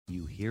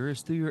hear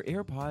us through your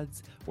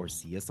AirPods or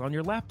see us on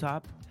your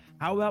laptop,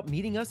 how about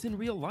meeting us in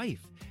real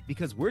life?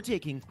 Because we're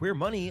taking Queer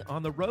Money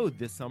on the road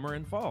this summer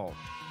and fall.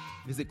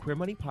 Visit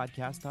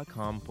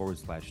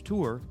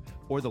queermoneypodcast.com/tour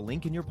or the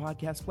link in your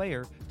podcast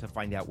player to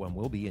find out when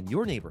we'll be in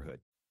your neighborhood.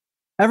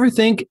 Ever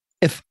think,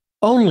 if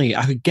only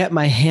I could get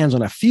my hands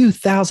on a few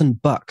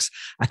 $1,000,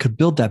 I could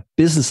build that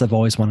business I've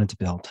always wanted to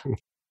build?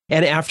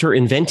 And after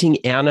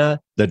inventing Anna,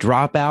 The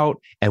Dropout,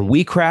 and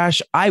We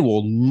Crash, I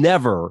will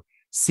never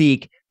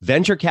seek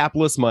venture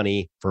capitalist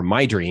money for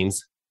my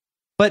dreams.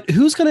 But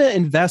who's going to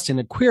invest in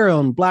a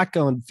queer-owned,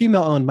 Black-owned,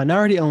 female-owned,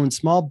 minority-owned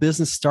small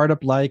business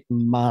startup like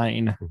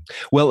mine?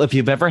 Well, if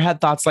you've ever had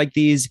thoughts like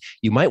these,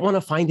 you might want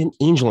to find an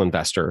angel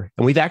investor.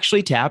 And we've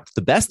actually tapped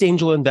the best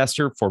angel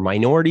investor for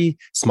minority,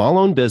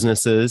 small-owned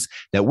businesses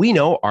that we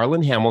know,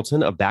 Arlan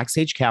Hamilton of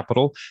Backstage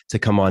Capital, to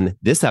come on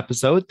this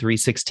episode,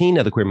 316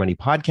 of the Queer Money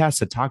Podcast,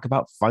 to talk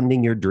about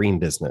funding your dream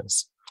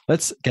business.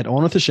 Let's get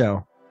on with the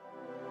show.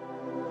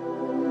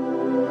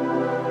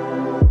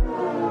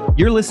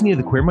 You're listening to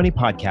the Queer Money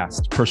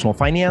Podcast, personal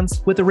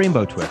finance with a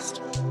rainbow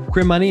twist.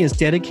 Queer Money is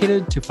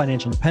dedicated to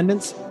financial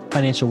independence,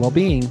 financial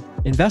well-being,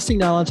 investing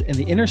knowledge, and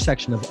the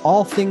intersection of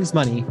all things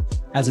money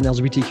as an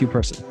LGBTQ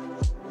person.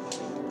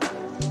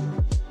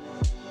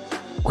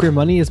 Queer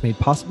Money is made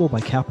possible by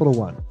Capital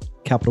One.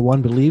 Capital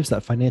One believes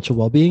that financial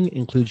well-being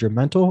includes your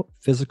mental,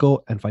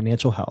 physical, and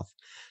financial health.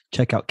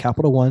 Check out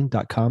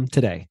CapitalOne.com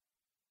today.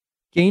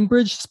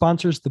 Gainbridge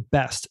sponsors the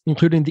best,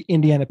 including the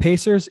Indiana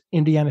Pacers,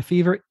 Indiana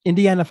Fever,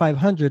 Indiana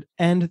 500,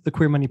 and the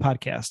Queer Money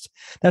Podcast.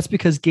 That's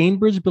because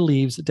Gainbridge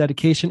believes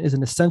dedication is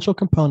an essential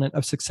component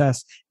of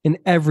success in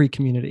every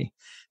community.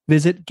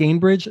 Visit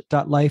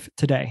Gainbridge.life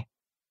today.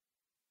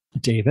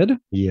 David?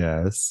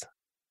 Yes.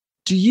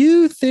 Do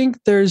you think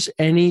there's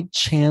any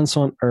chance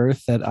on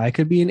earth that I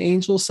could be an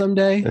angel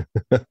someday?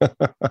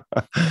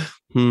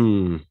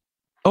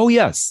 Oh,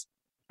 yes.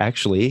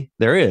 Actually,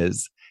 there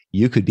is.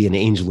 You could be an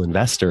angel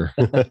investor.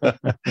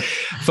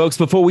 Folks,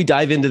 before we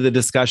dive into the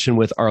discussion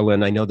with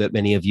Arlan, I know that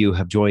many of you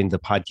have joined the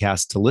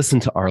podcast to listen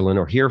to Arlan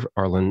or hear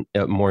Arlan,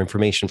 more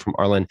information from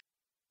Arlan.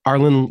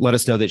 Arlan let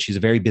us know that she's a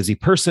very busy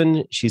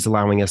person. She's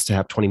allowing us to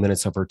have 20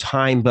 minutes of her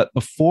time. But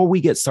before we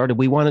get started,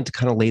 we wanted to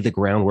kind of lay the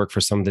groundwork for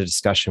some of the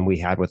discussion we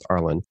had with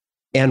Arlan.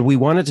 And we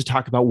wanted to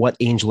talk about what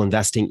angel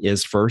investing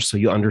is first, so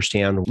you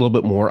understand a little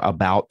bit more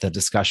about the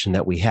discussion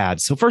that we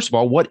had. So first of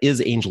all, what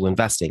is angel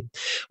investing?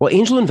 Well,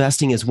 angel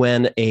investing is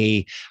when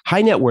a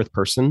high net worth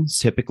person,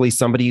 typically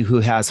somebody who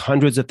has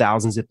hundreds of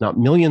thousands, if not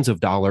millions of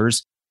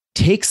dollars,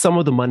 takes some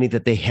of the money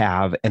that they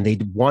have and they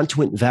want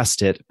to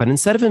invest it. But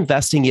instead of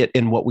investing it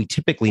in what we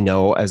typically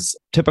know as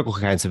typical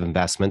kinds of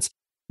investments,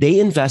 they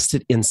invest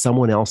it in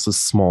someone else's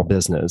small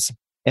business.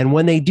 And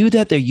when they do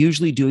that, they're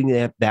usually doing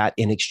that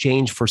in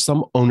exchange for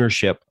some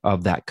ownership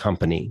of that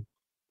company.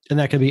 And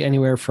that can be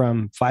anywhere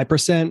from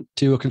 5%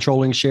 to a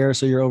controlling share,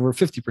 so you're over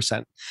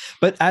 50%.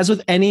 But as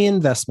with any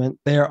investment,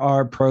 there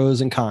are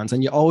pros and cons,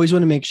 and you always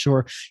want to make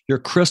sure you're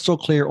crystal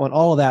clear on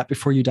all of that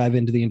before you dive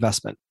into the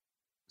investment.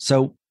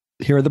 So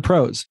here are the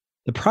pros.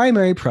 The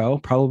primary pro,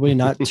 probably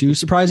not too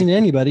surprising to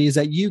anybody, is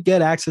that you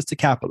get access to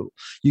capital.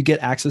 You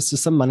get access to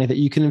some money that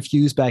you can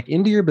infuse back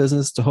into your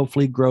business to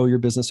hopefully grow your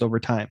business over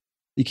time.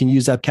 You can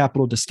use that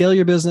capital to scale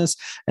your business.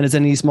 And as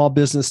any small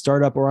business,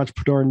 startup, or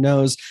entrepreneur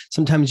knows,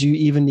 sometimes you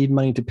even need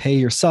money to pay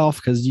yourself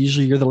because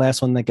usually you're the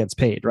last one that gets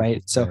paid,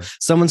 right? So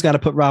someone's got to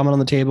put ramen on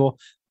the table.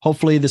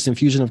 Hopefully this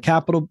infusion of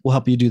capital will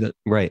help you do that.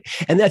 Right.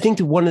 And I think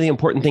that one of the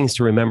important things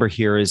to remember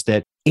here is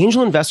that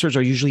angel investors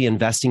are usually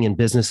investing in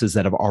businesses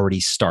that have already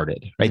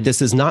started, right? Mm-hmm.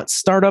 This is not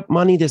startup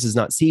money. This is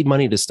not seed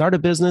money to start a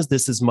business.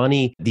 This is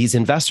money. These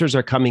investors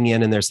are coming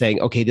in and they're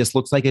saying, okay, this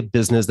looks like a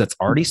business that's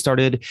already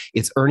started.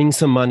 It's earning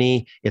some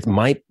money. It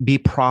might be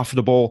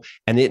profitable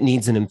and it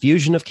needs an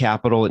infusion of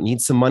capital. It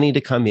needs some money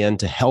to come in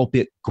to help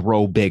it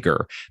grow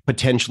bigger,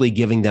 potentially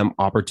giving them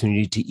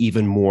opportunity to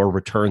even more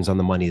returns on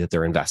the money that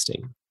they're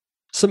investing.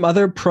 Some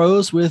other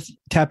pros with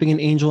tapping in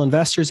angel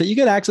investors that you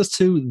get access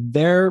to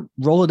their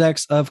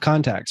Rolodex of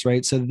contacts,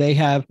 right? So they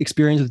have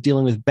experience with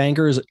dealing with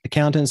bankers,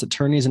 accountants,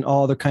 attorneys, and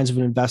all other kinds of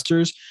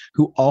investors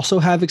who also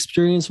have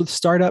experience with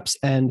startups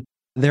and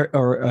there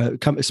are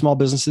small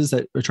businesses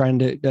that are trying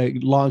to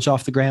launch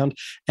off the ground.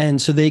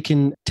 And so they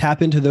can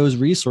tap into those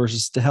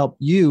resources to help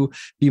you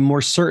be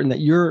more certain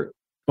that you're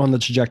on the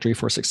trajectory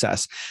for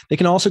success. They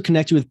can also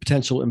connect you with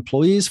potential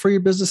employees for your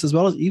business, as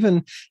well as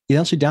even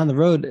eventually down the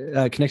road,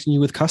 connecting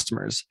you with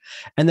customers.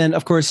 And then,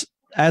 of course,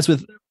 as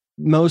with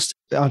most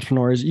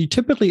entrepreneurs, you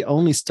typically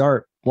only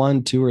start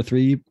 1, 2, or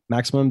 3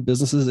 maximum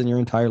businesses in your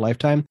entire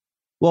lifetime.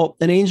 Well,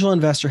 an angel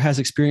investor has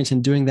experience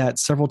in doing that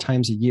several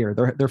times a year.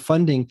 They're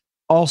funding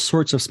all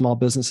sorts of small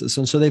businesses.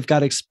 And so they've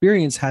got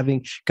experience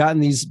having gotten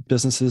these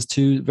businesses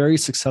to very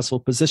successful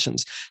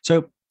positions.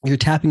 So you're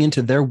tapping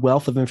into their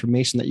wealth of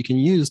information that you can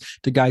use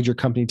to guide your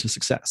company to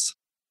success.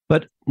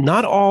 But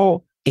not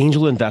all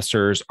angel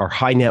investors are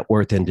high net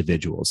worth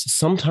individuals.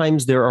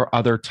 Sometimes there are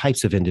other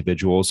types of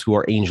individuals who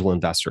are angel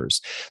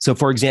investors. So,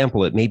 for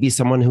example, it may be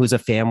someone who is a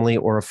family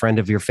or a friend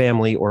of your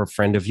family or a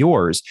friend of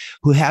yours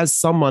who has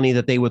some money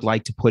that they would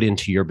like to put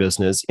into your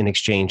business in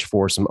exchange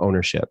for some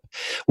ownership.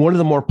 One of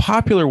the more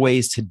popular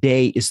ways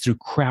today is through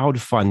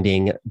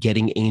crowdfunding,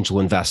 getting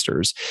angel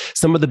investors.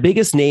 Some of the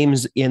biggest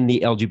names in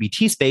the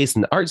LGBT space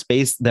and the art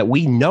space that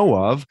we know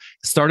of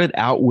started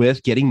out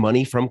with getting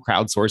money from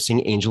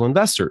crowdsourcing angel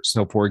investors.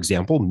 So, for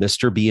example,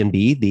 Mr.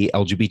 B&B, the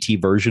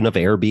LGBT version of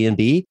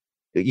Airbnb,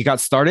 you got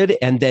started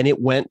and then it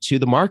went to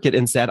the market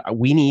and said,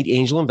 we need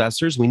angel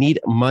investors. We need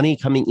money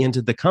coming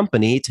into the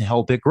company to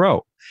help it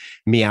grow.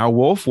 Meow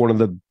Wolf, one of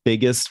the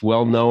biggest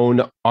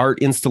well-known art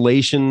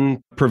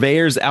installation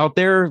purveyors out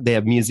there. They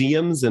have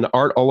museums and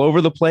art all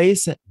over the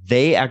place.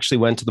 They actually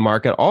went to the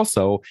market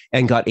also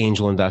and got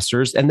angel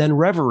investors. And then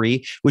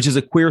Reverie, which is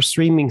a queer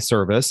streaming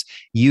service,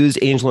 used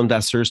angel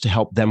investors to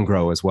help them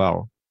grow as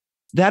well.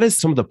 That is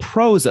some of the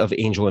pros of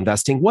angel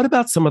investing. What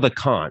about some of the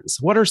cons?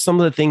 What are some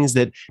of the things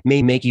that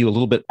may make you a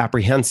little bit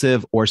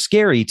apprehensive or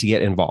scary to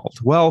get involved?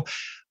 Well,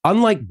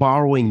 unlike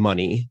borrowing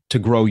money to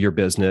grow your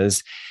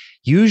business,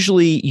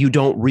 usually you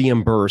don't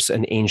reimburse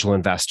an angel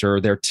investor.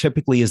 There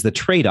typically is the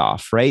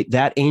trade-off, right?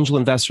 That angel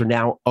investor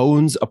now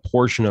owns a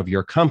portion of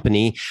your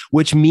company,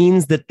 which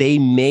means that they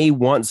may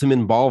want some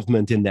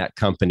involvement in that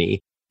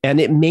company. And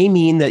it may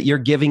mean that you're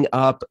giving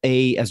up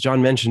as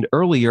John mentioned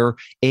earlier,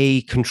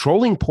 a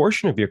controlling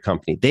portion of your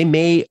company. They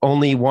may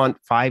only want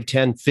 5,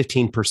 10,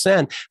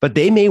 15%, but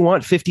they may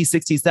want 50,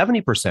 60,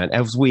 70%.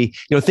 As we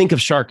think of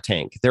Shark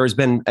Tank, there has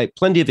been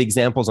plenty of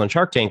examples on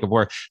Shark Tank of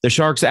where the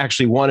sharks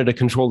actually wanted a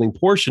controlling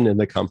portion in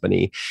the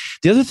company.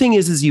 The other thing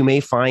is you may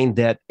find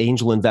that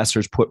angel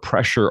investors put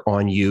pressure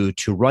on you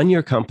to run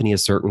your company a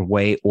certain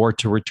way or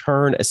to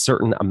return a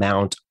certain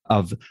amount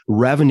of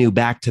revenue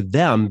back to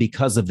them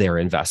because of their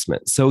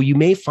investment. So you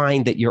may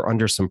find that you're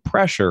under some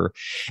pressure,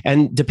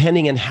 and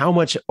depending on how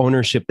much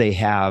ownership they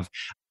have,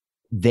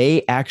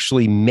 they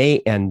actually may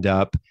end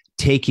up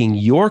taking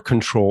your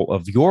control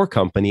of your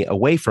company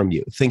away from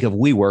you. Think of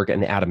WeWork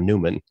and Adam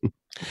Neumann.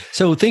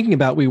 So thinking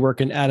about WeWork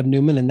and Adam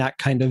Neumann and that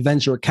kind of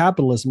venture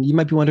capitalism, you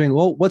might be wondering,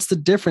 well, what's the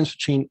difference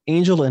between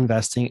angel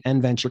investing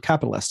and venture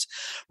capitalists?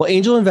 Well,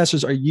 angel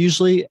investors are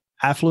usually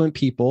affluent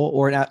people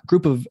or a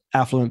group of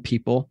affluent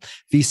people.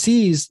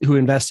 VCs who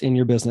invest in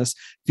your business,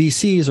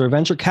 VCs or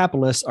venture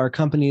capitalists are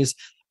companies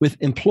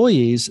with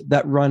employees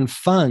that run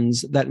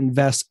funds that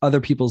invest other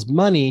people's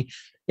money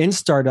in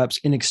startups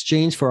in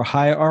exchange for a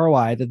high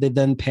ROI that they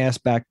then pass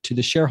back to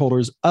the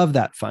shareholders of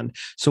that fund.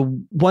 So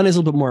one is a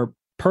little bit more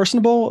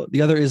personable,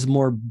 the other is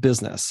more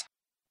business.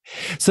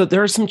 So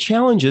there are some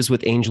challenges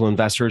with angel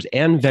investors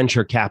and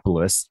venture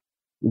capitalists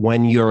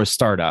when you're a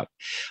startup.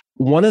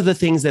 One of the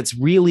things that's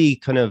really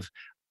kind of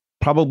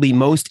probably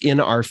most in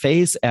our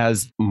face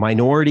as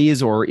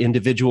minorities or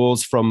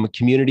individuals from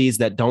communities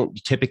that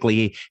don't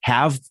typically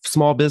have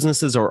small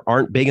businesses or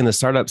aren't big in the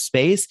startup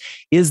space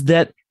is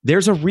that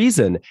there's a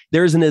reason.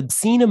 There's an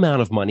obscene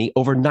amount of money.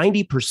 Over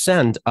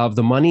 90% of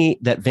the money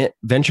that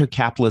venture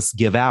capitalists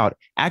give out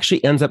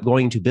actually ends up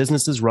going to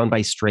businesses run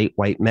by straight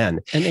white men.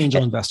 And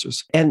angel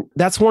investors. And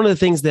that's one of the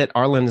things that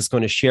Arlan is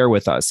going to share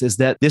with us, is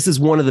that this is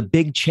one of the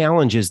big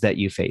challenges that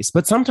you face.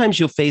 But sometimes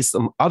you'll face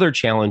some other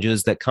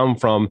challenges that come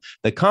from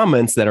the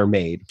comments that are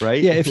made,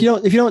 right? Yeah, if you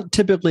don't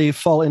typically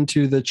fall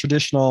into the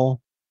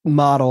traditional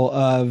model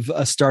of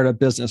a startup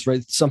business,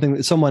 right?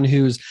 Someone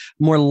who's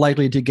more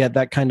likely to get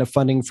that kind of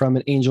funding from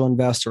an angel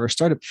investor or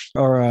startup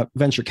or a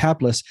venture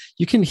capitalist,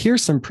 you can hear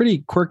some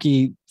pretty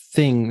quirky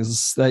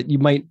things that you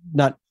might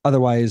not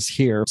otherwise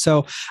hear.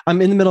 So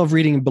I'm in the middle of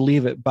reading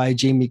Believe It by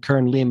Jamie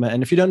Kern Lima.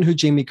 And if you don't know who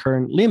Jamie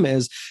Kern Lima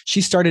is,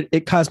 she started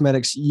It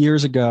Cosmetics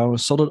years ago,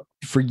 sold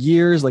it for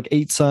years, like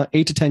 8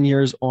 to 10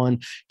 years on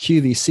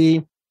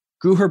QVC,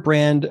 grew her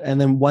brand, and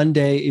then one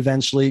day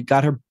eventually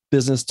got her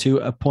business to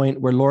a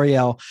point where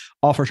L'Oreal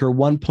offered her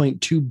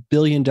 $1.2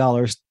 billion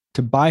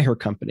to buy her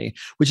company,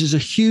 which is a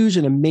huge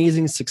and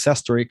amazing success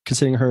story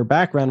considering her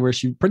background where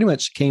she pretty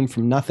much came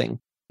from nothing.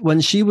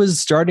 When she was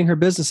starting her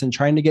business and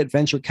trying to get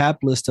venture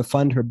capitalists to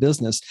fund her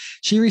business,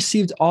 she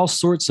received all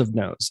sorts of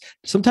no's.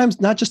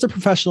 Sometimes not just a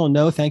professional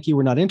no, thank you,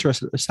 we're not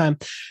interested at this time.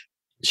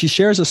 She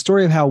shares a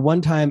story of how one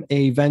time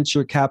a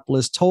venture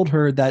capitalist told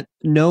her that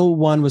no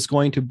one was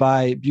going to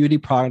buy beauty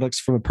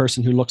products from a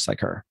person who looks like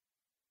her.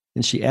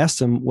 And she asked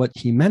him what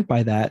he meant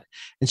by that.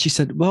 And she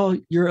said, well,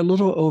 you're a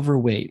little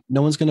overweight.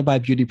 No one's going to buy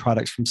beauty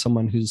products from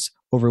someone who's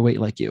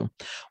overweight like you.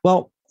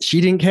 Well,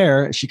 she didn't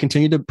care. She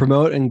continued to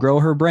promote and grow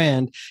her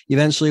brand,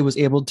 eventually was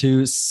able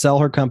to sell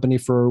her company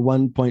for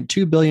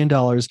 $1.2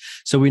 billion.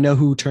 So we know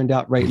who turned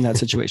out right in that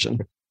situation.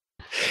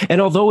 And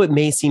although it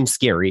may seem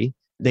scary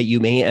that you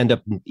may end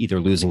up either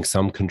losing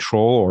some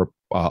control or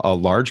a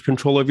large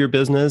control of your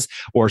business,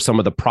 or some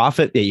of the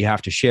profit that you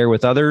have to share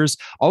with others.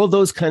 All of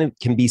those kind of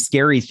can be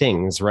scary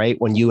things, right?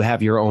 When you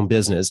have your own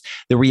business,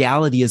 the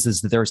reality is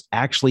that there's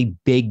actually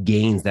big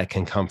gains that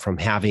can come from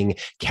having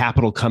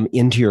capital come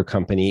into your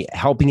company,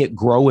 helping it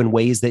grow in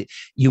ways that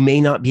you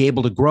may not be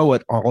able to grow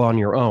it all on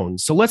your own.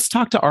 So let's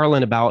talk to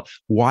Arlan about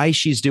why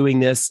she's doing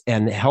this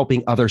and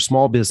helping other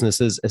small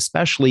businesses,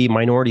 especially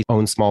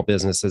minority-owned small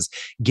businesses,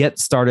 get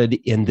started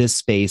in this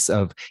space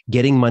of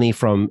getting money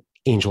from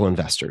angel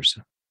investors.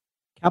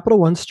 Capital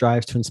One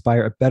strives to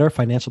inspire a better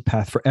financial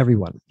path for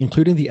everyone,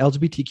 including the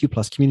LGBTQ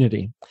plus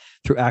community,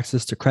 through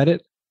access to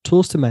credit,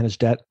 tools to manage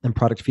debt, and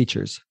product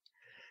features.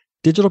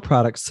 Digital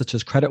products such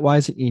as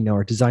CreditWise and Eno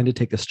are designed to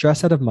take the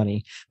stress out of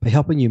money by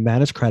helping you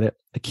manage credit,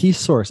 a key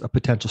source of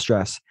potential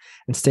stress,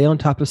 and stay on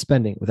top of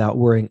spending without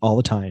worrying all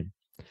the time.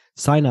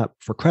 Sign up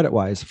for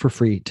CreditWise for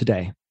free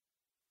today.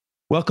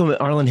 Welcome,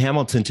 Arlan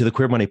Hamilton, to the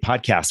Queer Money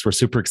Podcast. We're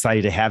super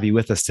excited to have you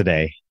with us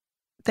today.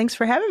 Thanks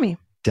for having me.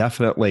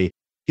 Definitely.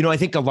 I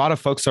think a lot of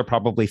folks are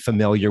probably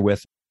familiar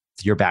with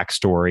your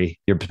backstory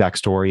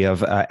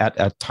of at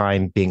a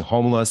time being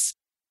homeless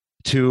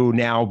to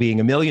now being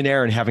a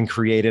millionaire and having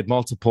created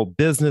multiple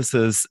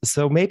businesses.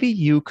 So maybe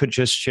you could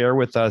just share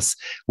with us,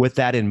 with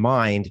that in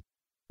mind,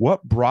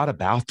 what brought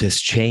about this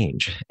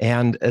change?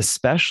 And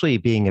especially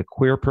being a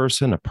queer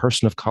person, a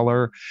person of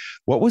color,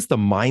 what was the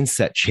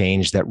mindset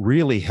change that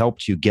really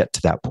helped you get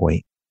to that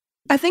point?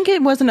 I think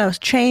it wasn't a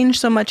change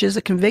so much as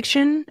a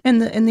conviction in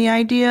the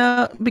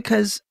idea,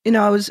 because it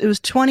was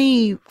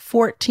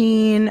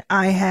 2014.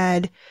 I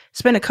had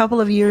spent a couple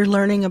of years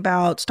learning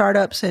about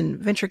startups and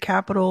venture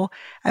capital.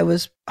 I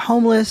was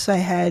homeless.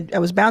 I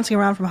was bouncing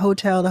around from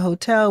hotel to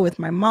hotel with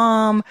my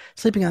mom,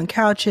 sleeping on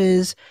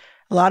couches,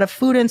 a lot of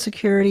food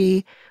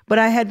insecurity. But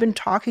I had been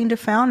talking to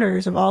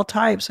founders of all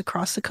types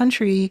across the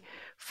country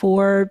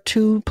for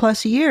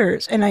 2+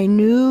 years, and I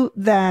knew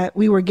that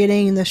we were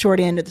getting the short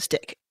end of the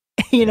stick.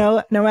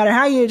 No matter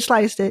how you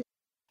sliced it.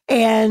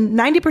 And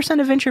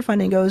 90% of venture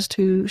funding goes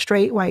to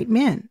straight white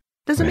men.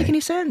 Doesn't make any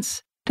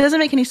sense. Doesn't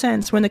make any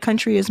sense when the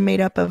country is made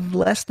up of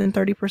less than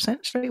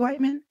 30% straight white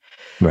men.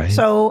 Right.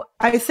 So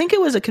I think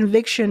it was a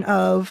conviction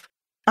of,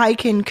 I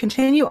can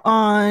continue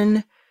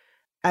on.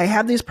 I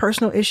have these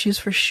personal issues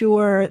for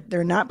sure.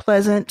 They're not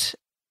pleasant.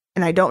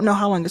 And I don't know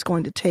how long it's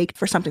going to take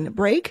for something to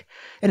break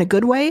in a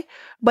good way.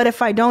 But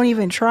if I don't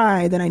even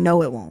try, then I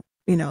know it won't.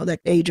 That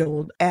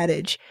age-old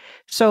adage.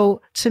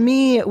 So to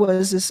me, it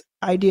was this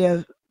idea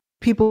of,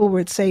 people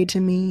would say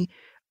to me,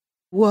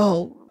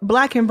 well,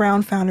 Black and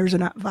brown founders are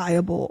not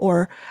viable,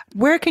 or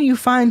where can you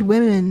find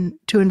women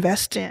to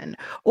invest in?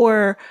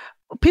 Or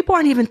people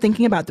aren't even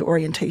thinking about the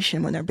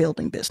orientation when they're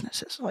building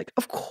businesses. Like,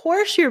 of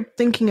course you're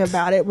thinking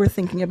about it. We're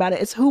thinking about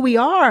it. It's who we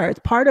are. It's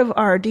part of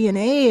our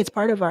DNA. It's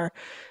part of our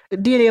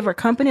DNA of our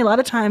company. A lot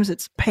of times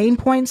it's pain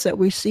points that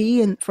we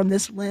see from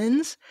this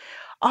lens.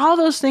 All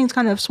those things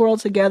kind of swirled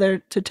together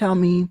to tell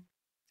me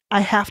I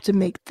have to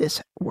make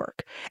this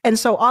work. And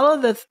so all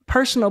of the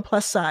personal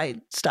plus side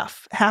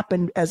stuff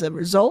happened as a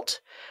result,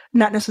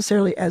 not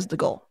necessarily as the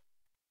goal.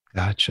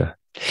 Gotcha.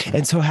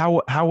 And so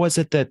how was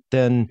it that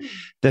then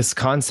this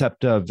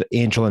concept of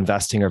angel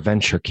investing or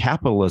venture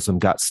capitalism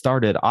got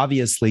started?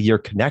 Obviously, your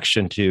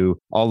connection to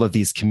all of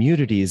these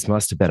communities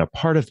must have been a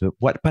part of it.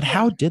 But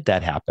how did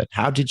that happen?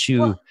 How did you?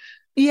 Well,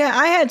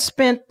 I had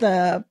spent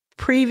the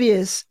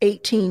previous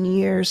 18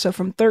 years, so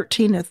from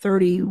 13 to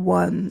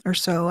 31 or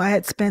so, I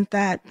had spent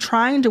that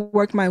trying to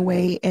work my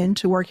way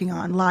into working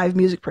on live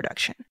music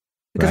production.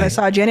 Because I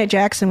saw Janet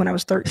Jackson when I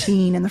was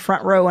 13 in the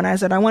front row, and I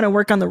said, I want to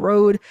work on the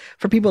road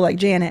for people like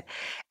Janet.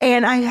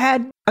 And I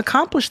had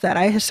accomplished that.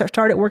 I had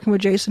started working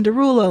with Jason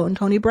Derulo and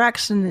Tony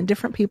Braxton and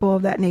different people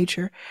of that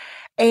nature.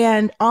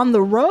 And on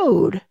the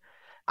road,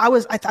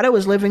 I thought I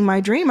was living my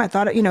dream. I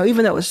thought,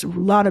 even though it was a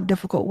lot of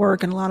difficult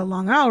work and a lot of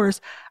long hours,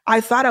 I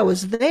thought I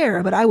was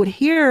there, but I would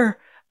hear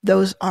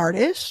those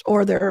artists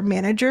or their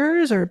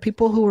managers or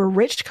people who were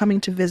rich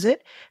coming to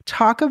visit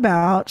talk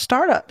about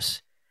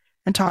startups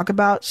and talk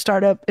about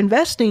startup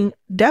investing,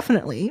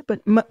 definitely,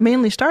 but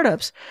mainly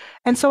startups.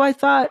 And so I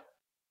thought,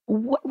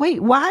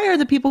 wait, why are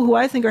the people who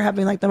I think are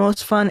having like the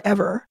most fun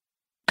ever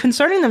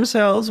concerning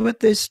themselves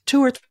with this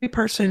 2 or 3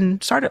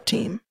 person startup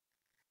team?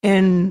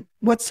 And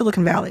what's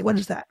Silicon Valley? What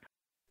is that?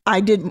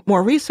 I did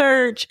more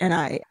research and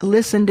I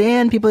listened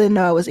in. People didn't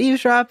know I was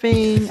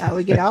eavesdropping. I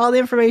would get all the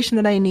information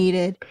that I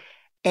needed.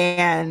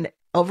 And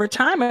over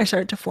time, I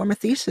started to form a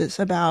thesis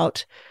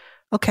about,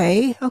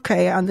 okay,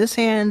 on this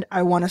hand,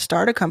 I want to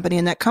start a company.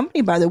 And that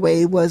company, by the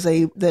way,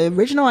 the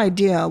original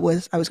idea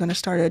was I was going to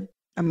start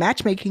a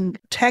matchmaking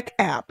tech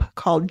app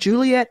called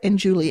Juliet and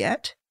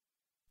Juliet.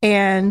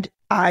 And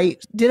I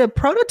did a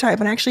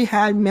prototype and actually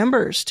had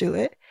members to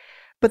it.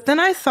 But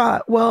then I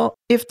thought, well,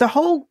 if the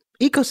whole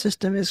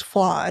ecosystem is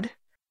flawed,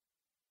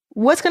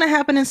 what's going to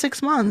happen in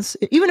 6 months?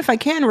 Even if I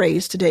can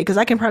raise today, because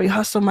I can probably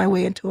hustle my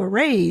way into a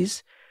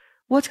raise,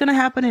 what's going to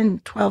happen in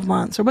 12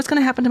 months? Or what's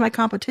going to happen to my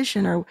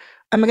competition? Or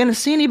am I going to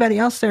see anybody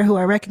else there who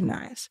I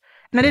recognize?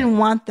 And I didn't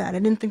want that. I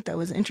didn't think that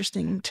was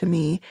interesting to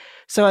me.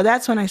 So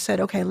that's when I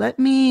said, okay, let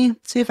me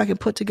see if I can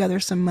put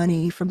together some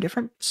money from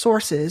different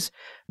sources,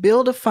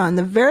 build a fund.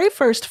 The very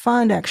first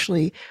fund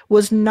actually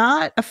was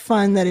not a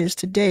fund that is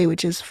today,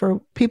 which is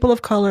for people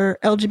of color,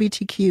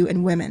 LGBTQ,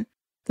 and women.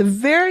 The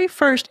very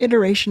first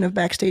iteration of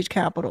Backstage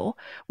Capital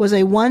was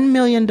a $1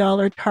 million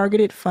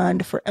targeted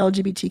fund for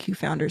LGBTQ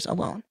founders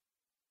alone.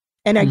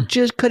 And I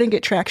just couldn't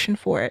get traction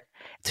for it.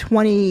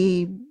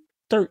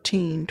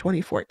 2013,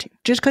 2014.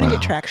 Just couldn't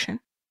get traction.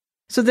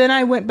 So then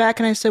I went back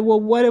and I said, well,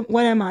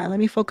 what am I? Let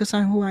me focus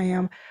on who I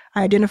am.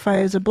 I identify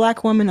as a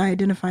Black woman. I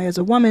identify as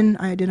a woman.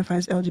 I identify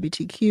as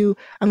LGBTQ.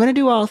 I'm going to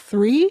do all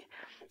three.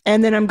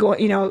 And then I'm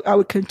going, I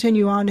would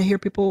continue on to hear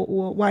people,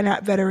 well, why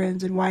not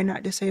veterans and why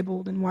not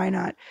disabled and why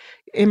not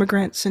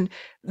immigrants? And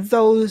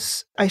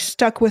those, I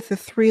stuck with the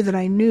three that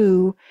I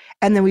knew.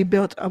 And then we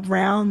built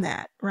around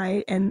that,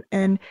 right?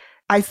 And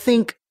I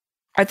think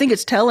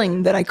it's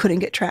telling that I couldn't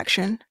get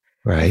traction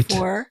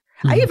before.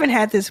 I even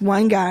had this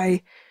one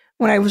guy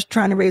when I was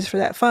trying to raise for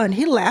that fund,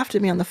 he laughed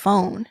at me on the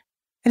phone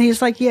and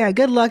he's like, yeah,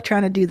 good luck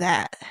trying to do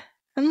that.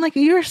 I'm like,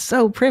 you're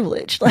so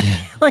privileged.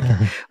 Like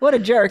what a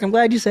jerk. I'm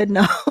glad you said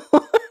no.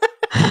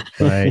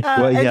 Right.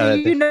 Well, yeah.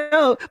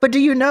 Do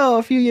you know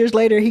a few years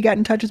later, he got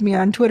in touch with me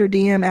on Twitter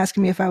DM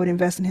asking me if I would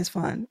invest in his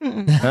fund.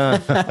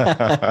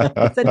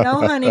 I said,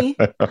 no, honey.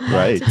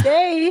 Right.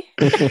 Today.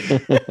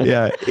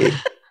 Yeah.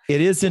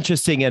 It is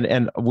interesting.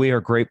 And we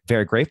are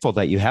very grateful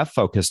that you have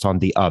focused on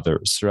the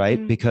others,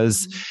 right?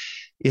 Because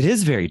it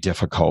is very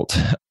difficult.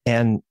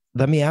 And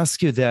let me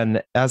ask you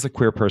then, as a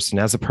queer person,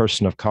 as a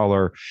person of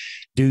color,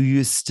 do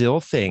you still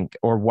think,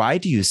 or why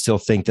do you still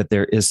think that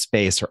there is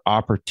space or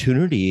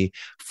opportunity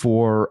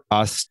for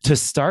us to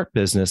start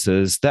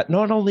businesses that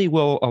not only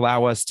will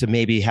allow us to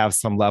maybe have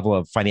some level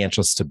of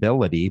financial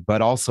stability,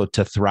 but also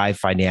to thrive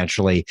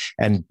financially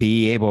and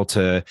be able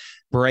to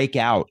break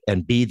out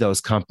and be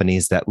those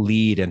companies that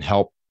lead and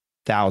help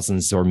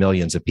thousands or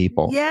millions of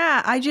people?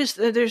 Yeah,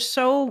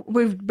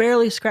 we've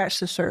barely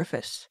scratched the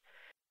surface.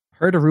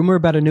 Heard a rumor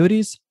about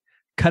annuities?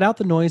 Cut out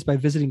the noise by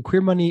visiting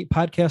Queer Money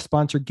podcast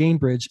sponsor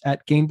Gainbridge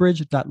at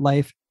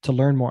gainbridge.life to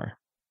learn more.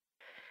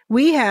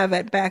 We have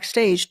at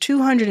Backstage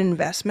 200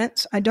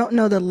 investments. I don't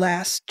know the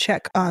last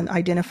check on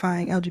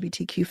identifying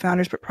LGBTQ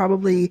founders, but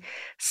probably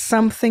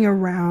something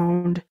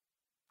around,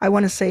 I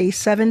want to say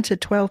 7 to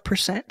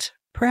 12%,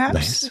 perhaps.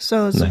 Nice.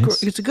 So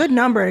it's a good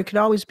number. It could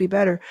always be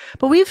better.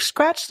 But we've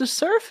scratched the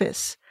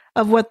surface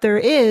of what there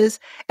is.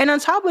 And on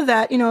top of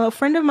that, a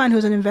friend of mine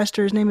who's an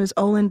investor, his name is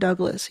Arlan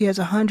Douglas. He has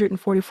a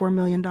 $144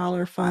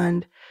 million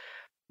fund,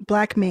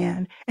 Black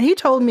man. And he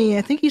told me,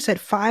 I think he said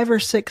 5 or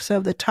 6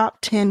 of the top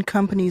 10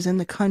 companies in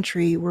the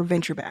country were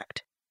venture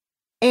backed.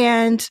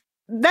 And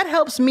that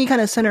helps me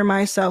kind of center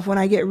myself when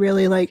I get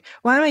really like,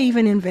 why am I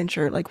even in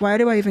venture? Like, why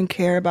do I even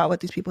care about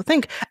what these people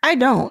think? I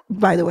don't,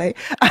 by the way.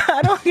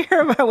 I don't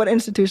care about what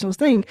institutionals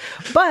think.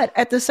 But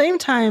at the same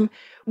time,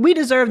 we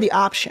deserve the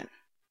option.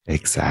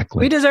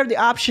 Exactly. We deserve the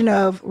option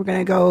of, we're going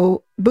to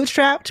go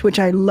bootstrapped, which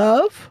I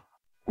love.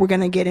 We're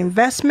going to get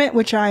investment,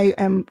 which I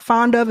am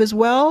fond of as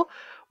well.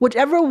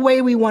 Whichever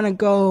way we want to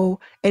go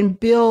and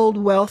build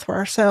wealth for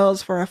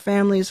ourselves, for our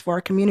families, for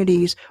our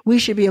communities, we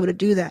should be able to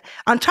do that.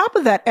 On top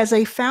of that, as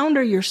a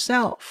founder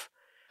yourself,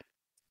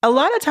 a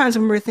lot of times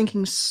when we're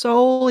thinking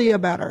solely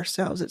about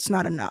ourselves, it's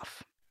not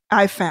enough,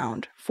 I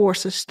found, for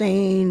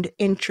sustained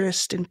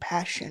interest and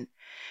passion.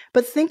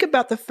 But think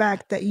about the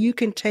fact that you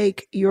can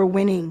take your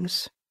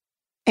winnings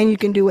and you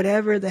can do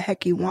whatever the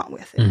heck you want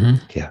with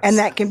it. Yes. And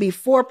that can be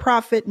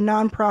for-profit,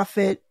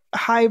 nonprofit,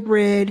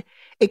 hybrid.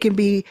 It can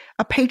be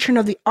a patron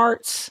of the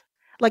arts.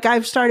 Like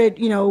I've started,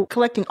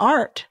 collecting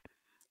art.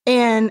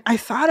 And I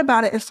thought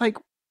about it. It's like,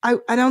 I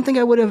don't think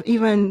I would have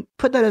even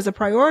put that as a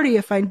priority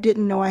if I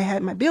didn't know I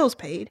had my bills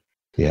paid.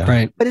 Yeah.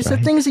 Right. But it's the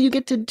things that you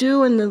get to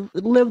do and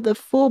live the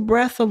full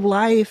breadth of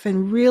life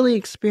and really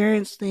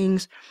experience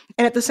things.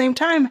 And at the same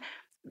time,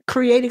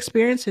 create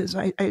experiences.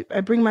 I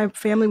bring my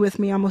family with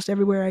me almost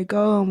everywhere I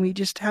go, and we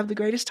just have the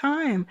greatest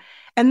time.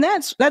 And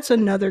that's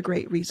another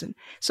great reason.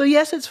 So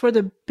yes, it's for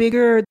the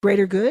bigger,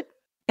 greater good,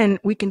 and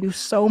we can do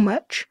so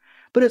much,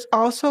 but it's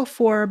also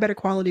for a better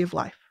quality of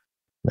life.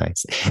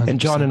 Nice. And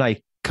John and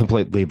I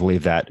completely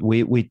believe that.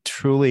 We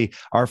truly,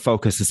 our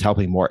focus is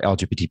helping more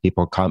LGBT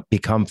people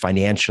become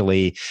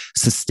financially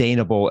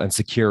sustainable and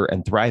secure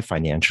and thrive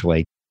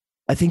financially.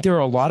 I think there are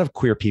a lot of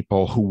queer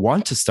people who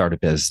want to start a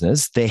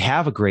business. They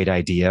have a great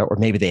idea, or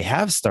maybe they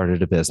have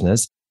started a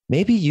business.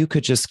 Maybe you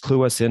could just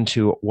clue us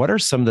into what are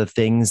some of the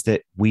things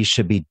that we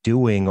should be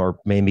doing, or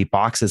maybe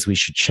boxes we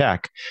should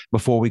check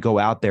before we go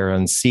out there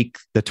and seek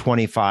the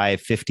 $25,000,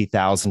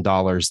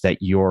 $50,000 that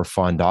your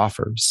fund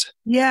offers.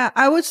 Yeah,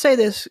 I would say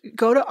this.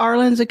 Go to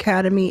Arlan's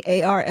Academy,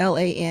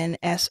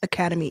 ARLANS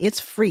Academy.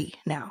 It's free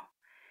now.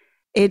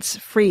 It's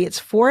free.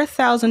 It's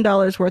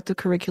 $4,000 worth of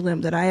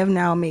curriculum that I have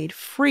now made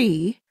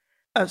free.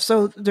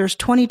 So there's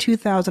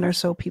 22,000 or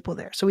so people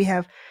there. So we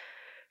have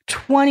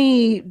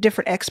 20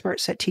 different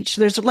experts that teach.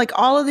 So there's like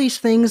all of these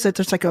things that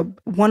there's like a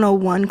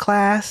 101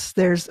 class.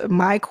 There's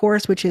my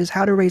course, which is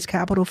how to raise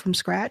capital from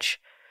scratch.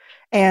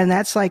 And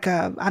that's like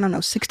a, I don't know,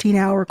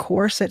 16-hour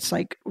course. That's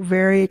like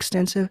very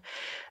extensive.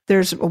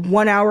 There's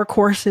 1-hour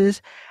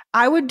courses.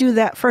 I would do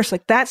that first.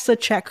 Like that's the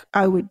check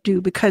I would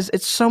do because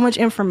it's so much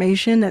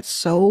information that's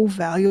so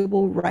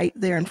valuable right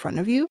there in front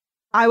of you.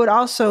 I would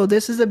also,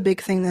 this is a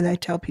big thing that I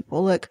tell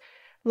people. Look,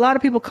 a lot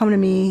of people come to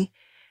me.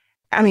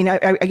 I mean,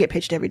 I get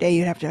pitched every day,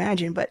 you'd have to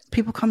imagine, but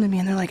people come to me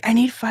and they're like, I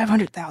need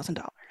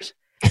 $500,000.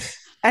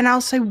 And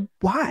I'll say,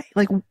 why?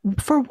 Like,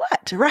 for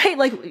what? Right?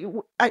 Like,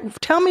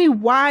 tell me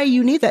why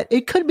you need that.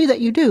 It could be that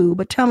you do,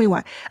 but tell me why.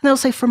 And they'll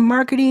say, for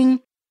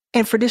marketing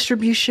and for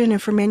distribution and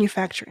for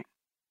manufacturing.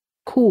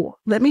 Cool.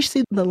 Let me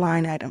see the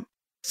line item.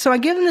 So I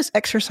give them this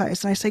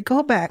exercise and I say,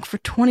 go back for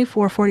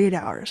 24, 48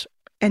 hours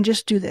and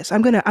just do this.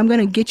 I'm going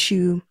to get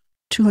you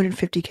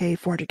 250K,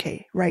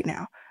 400K right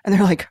now. And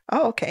they're like,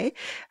 oh, okay.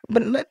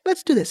 But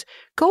let's do this.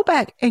 Go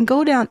back and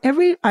go down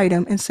every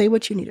item and say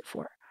what you need it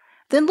for.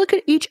 Then look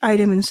at each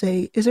item and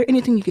say, is there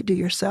anything you could do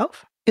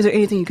yourself? Is there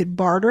anything you could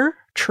barter,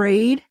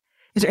 trade?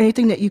 Is there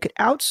anything that you could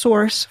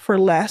outsource for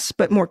less,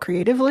 but more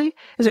creatively?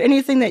 Is there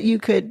anything that you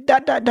could ...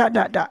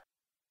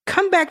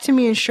 Come back to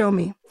me and show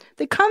me.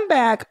 They come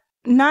back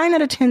 9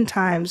 out of 10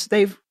 times.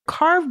 They've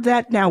carved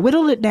that down,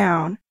 whittled it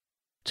down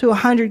to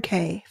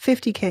 100K,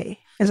 50K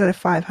instead of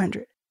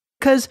 500.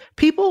 Because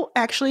people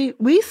actually,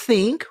 we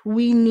think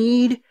we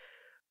need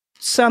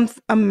some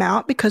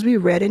amount because we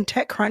read in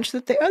TechCrunch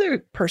that the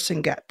other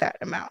person got that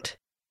amount.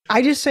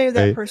 I just saved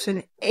that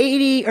person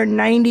 80 or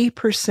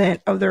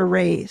 90% of their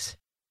raise.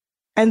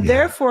 And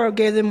therefore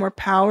gave them more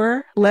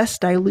power, less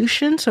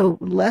dilution, so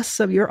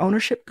less of your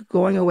ownership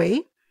going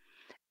away,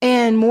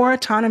 and more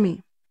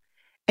autonomy.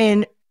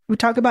 And we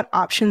talk about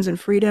options and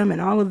freedom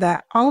and all of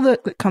that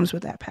comes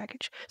with that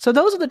package. So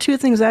those are the two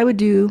things I would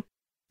do.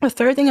 The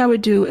third thing I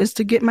would do is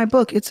to get my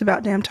book, It's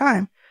About Damn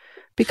Time.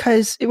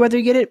 Because whether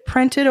you get it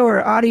printed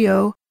or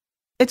audio,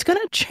 it's going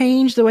to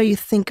change the way you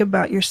think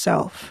about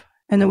yourself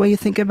and the way you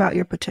think about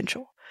your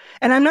potential.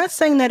 And I'm not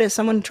saying that as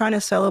someone trying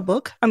to sell a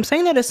book. I'm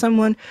saying that as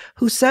someone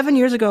who 7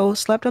 years ago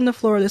slept on the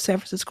floor of the San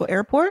Francisco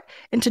airport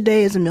and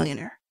today is a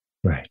millionaire.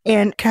 Right.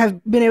 And have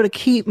been able to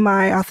keep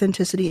my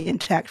authenticity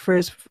intact for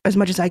as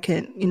much as I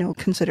can,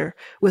 consider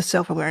with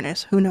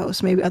self-awareness. Who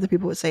knows? Maybe other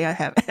people would say I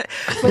haven't.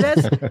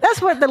 But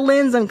that's what the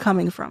lens I'm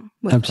coming from.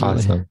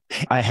 Absolutely. Awesome.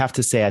 I have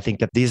to say, I think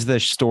that these are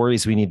the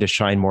stories we need to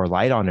shine more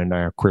light on in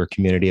our queer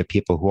community of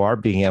people who are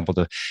being able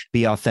to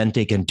be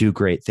authentic and do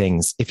great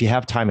things. If you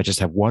have time, I just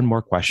have one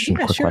more question,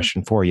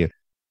 question for you.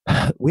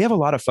 We have a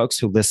lot of folks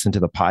who listen to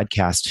the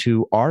podcast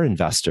who are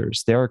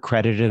investors. They're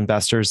accredited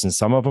investors, and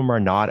some of them are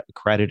not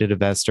accredited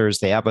investors.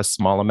 They have a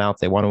small amount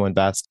they want to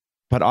invest,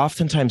 but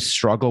oftentimes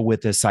struggle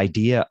with this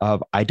idea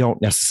of, I don't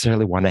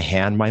necessarily want to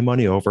hand my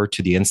money over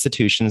to the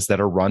institutions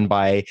that are run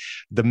by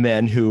the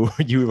men who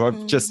you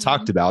have just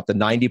talked about, the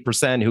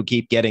 90% who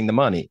keep getting the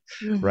money,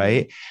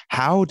 right?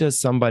 How does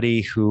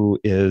somebody who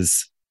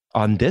is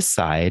on this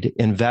side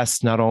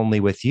invest not only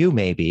with you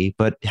maybe,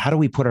 but how do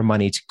we put our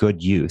money to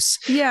good use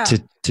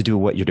to do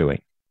what you're doing?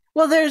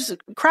 Well, there's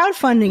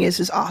crowdfunding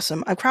is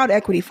awesome. Crowd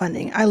equity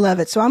funding. I love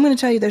it. So I'm going to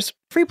tell you there's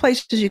free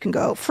places you can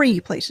go.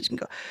 You can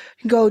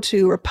go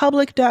to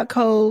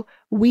republic.co,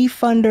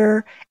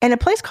 WeFunder, and a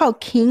place called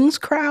King's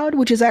Crowd,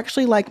 which is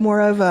actually like more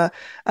of a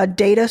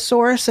data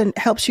source and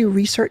helps you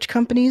research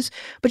companies.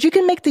 But you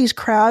can make these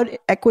crowd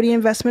equity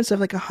investments of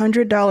like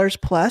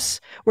 $100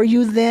 plus, where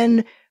you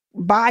then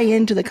buy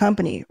into the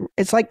company.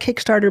 It's like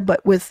Kickstarter,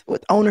 but with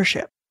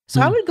ownership. So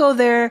I would go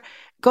there,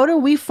 go to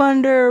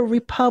WeFunder,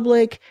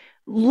 Republic,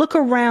 look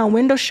around,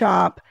 window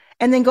shop,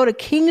 and then go to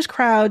King's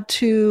Crowd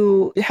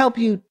to help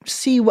you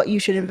see what you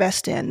should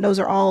invest in. Those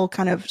are all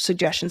kind of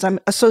suggestions. I'm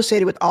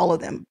associated with all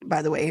of them,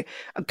 by the way,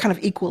 kind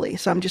of equally.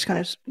 So I'm just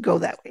going to go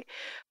that way.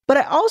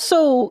 But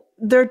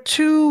there are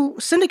two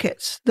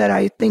syndicates that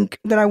I think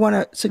that I want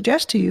to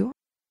suggest to you.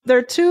 There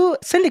are two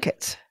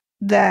syndicates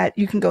that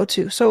you can go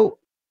to. So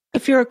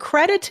if you're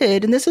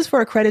accredited, and this is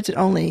for accredited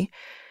only,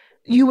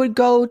 you would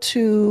go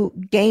to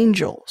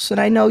Gangels. And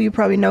I know you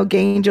probably know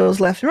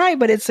Gangels left and right,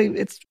 but it's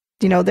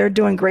they're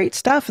doing great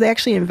stuff. They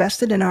actually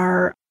invested in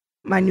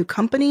my new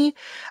company.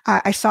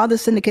 I saw the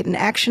syndicate in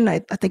action. I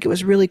think it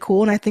was really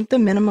cool. And I think the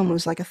minimum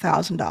was like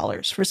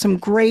 $1,000 for some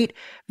great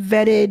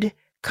vetted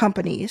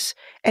companies.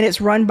 And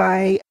it's run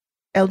by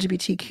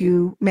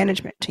LGBTQ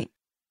management team.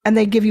 And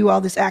they give you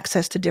all this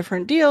access to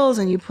different deals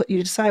and you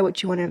decide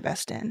what you want to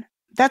invest in.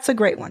 That's a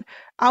great one.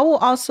 I will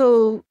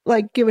also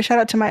give a shout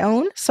out to my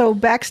own. So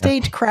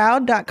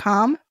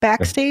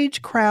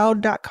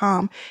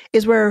backstagecrowd.com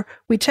is where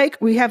we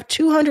have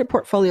 200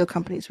 portfolio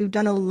companies. We've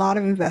done a lot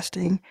of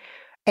investing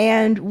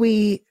and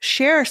we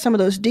share some of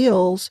those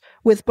deals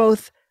with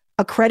both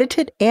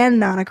accredited and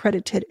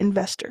non-accredited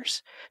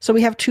investors. So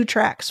we have two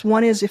tracks.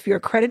 One is if you're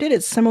accredited,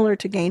 it's similar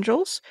to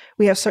Gangels.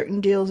 We have certain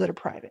deals that are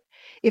private.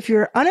 If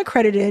you're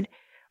unaccredited,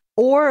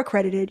 or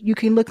accredited, you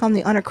can look on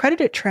the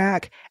unaccredited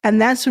track,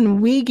 and that's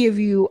when we give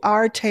you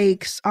our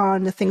takes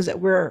on the things that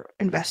we're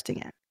investing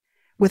in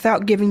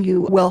without giving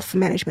you wealth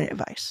management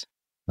advice.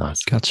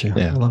 Nice. Got you.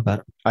 Yeah. I love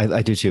that.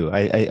 I do too.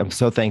 I'm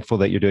so thankful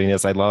that you're doing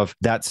this. I love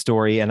that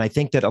story. And I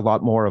think that a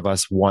lot more of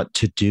us want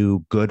to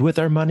do good with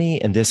our money.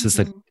 And this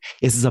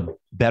is a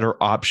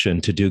better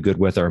option to do good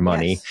with our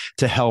money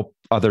to help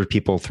other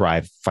people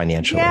thrive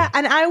financially. Yeah.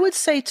 And I would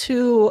say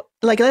too,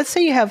 like, let's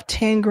say you have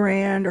 10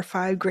 grand or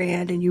 5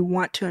 grand and you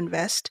want to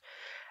invest.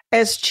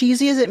 As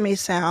cheesy as it may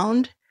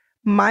sound,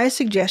 my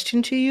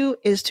suggestion to you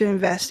is to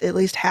invest at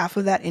least half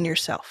of that in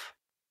yourself,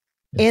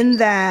 in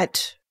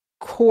that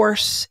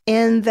course,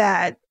 in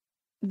that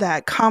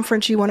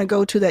conference you want to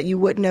go to that you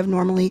wouldn't have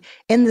normally,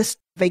 in this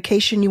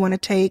vacation you want to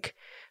take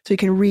so you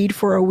can read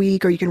for a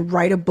week or you can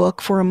write a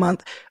book for a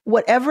month,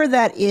 whatever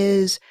that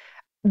is,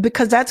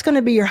 because that's going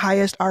to be your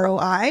highest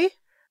ROI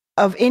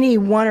of any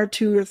 1 or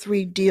 2 or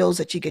 3 deals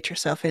that you get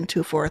yourself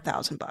into for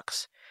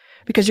 $1,000,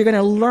 because you're going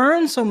to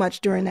learn so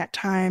much during that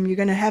time. You're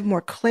going to have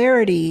more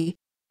clarity.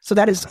 So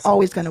that is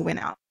always going to win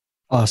out.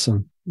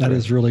 Awesome. That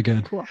is really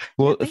good. Cool.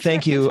 Well,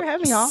 thank you. Thanks for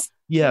having me, all.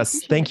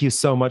 Yes, thank you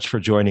so much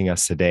for joining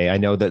us today. I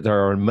know that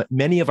there are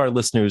many of our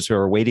listeners who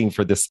are waiting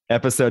for this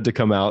episode to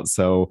come out.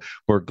 So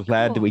we're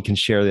glad that we can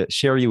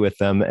share you with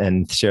them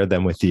and share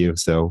them with you.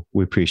 So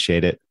we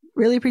appreciate it.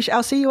 Really appreciate it.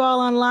 I'll see you all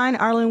online.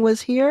 Arlan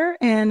was here,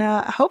 and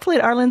hopefully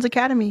at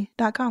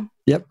arlansacademy.com.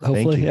 Yep.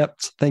 Hopefully. Yep.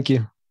 Thank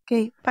you.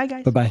 Okay. Bye,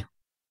 guys. Bye-bye.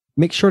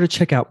 Make sure to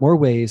check out more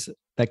ways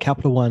that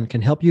Capital One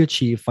can help you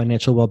achieve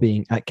financial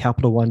well-being at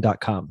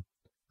CapitalOne.com.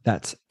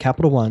 That's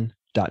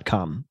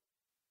CapitalOne.com.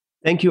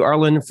 Thank you,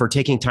 Arlan, for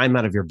taking time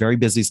out of your very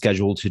busy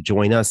schedule to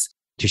join us,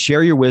 to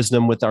share your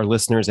wisdom with our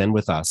listeners and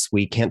with us.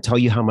 We can't tell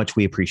you how much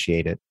we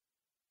appreciate it.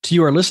 To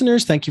you, our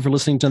listeners, thank you for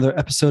listening to another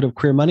episode of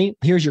Queer Money.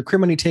 Here's your Queer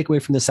Money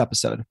takeaway from this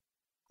episode.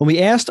 When we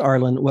asked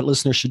Arlan what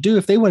listeners should do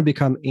if they want to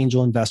become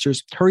angel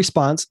investors, her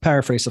response,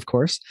 paraphrase of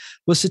course,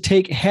 was to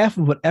take half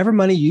of whatever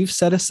money you've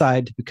set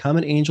aside to become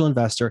an angel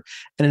investor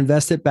and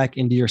invest it back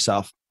into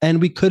yourself.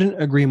 And we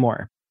couldn't agree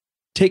more.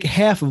 Take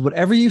half of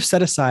whatever you've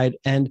set aside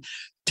and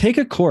take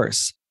a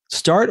course.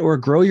 Start or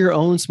grow your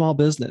own small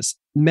business.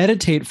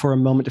 Meditate for a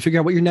moment to figure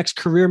out what your next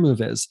career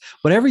move is.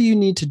 Whatever you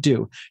need to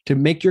do to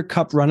make your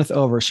cup runneth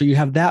over so you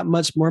have that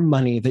much more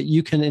money that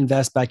you can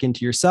invest back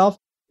into yourself,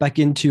 back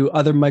into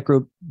other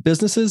micro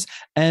businesses,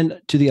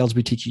 and to the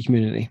LGBTQ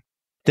community.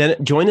 Then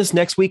join us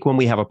next week when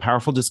we have a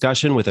powerful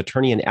discussion with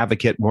attorney and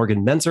advocate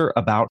Morgan Menzer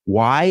about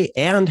why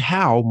and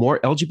how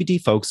more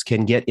LGBT folks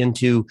can get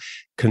into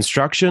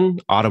construction,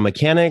 auto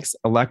mechanics,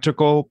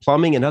 electrical,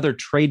 plumbing, and other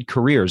trade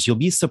careers. You'll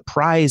be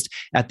surprised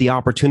at the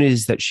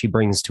opportunities that she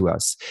brings to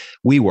us.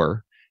 We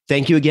were.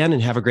 Thank you again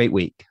and have a great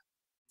week.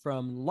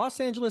 From Los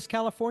Angeles,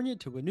 California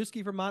to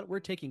Winooski, Vermont, we're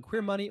taking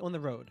Queer Money on the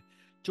road.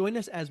 Join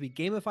us as we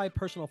gamify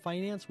personal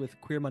finance with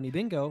Queer Money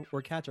Bingo,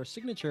 or catch our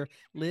signature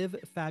Live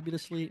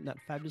Fabulously, Not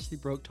Fabulously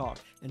Broke talk,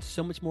 and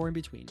so much more in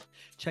between.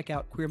 Check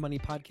out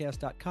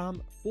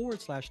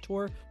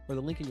queermoneypodcast.com/tour or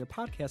the link in your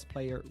podcast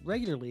player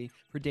regularly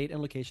for date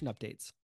and location updates.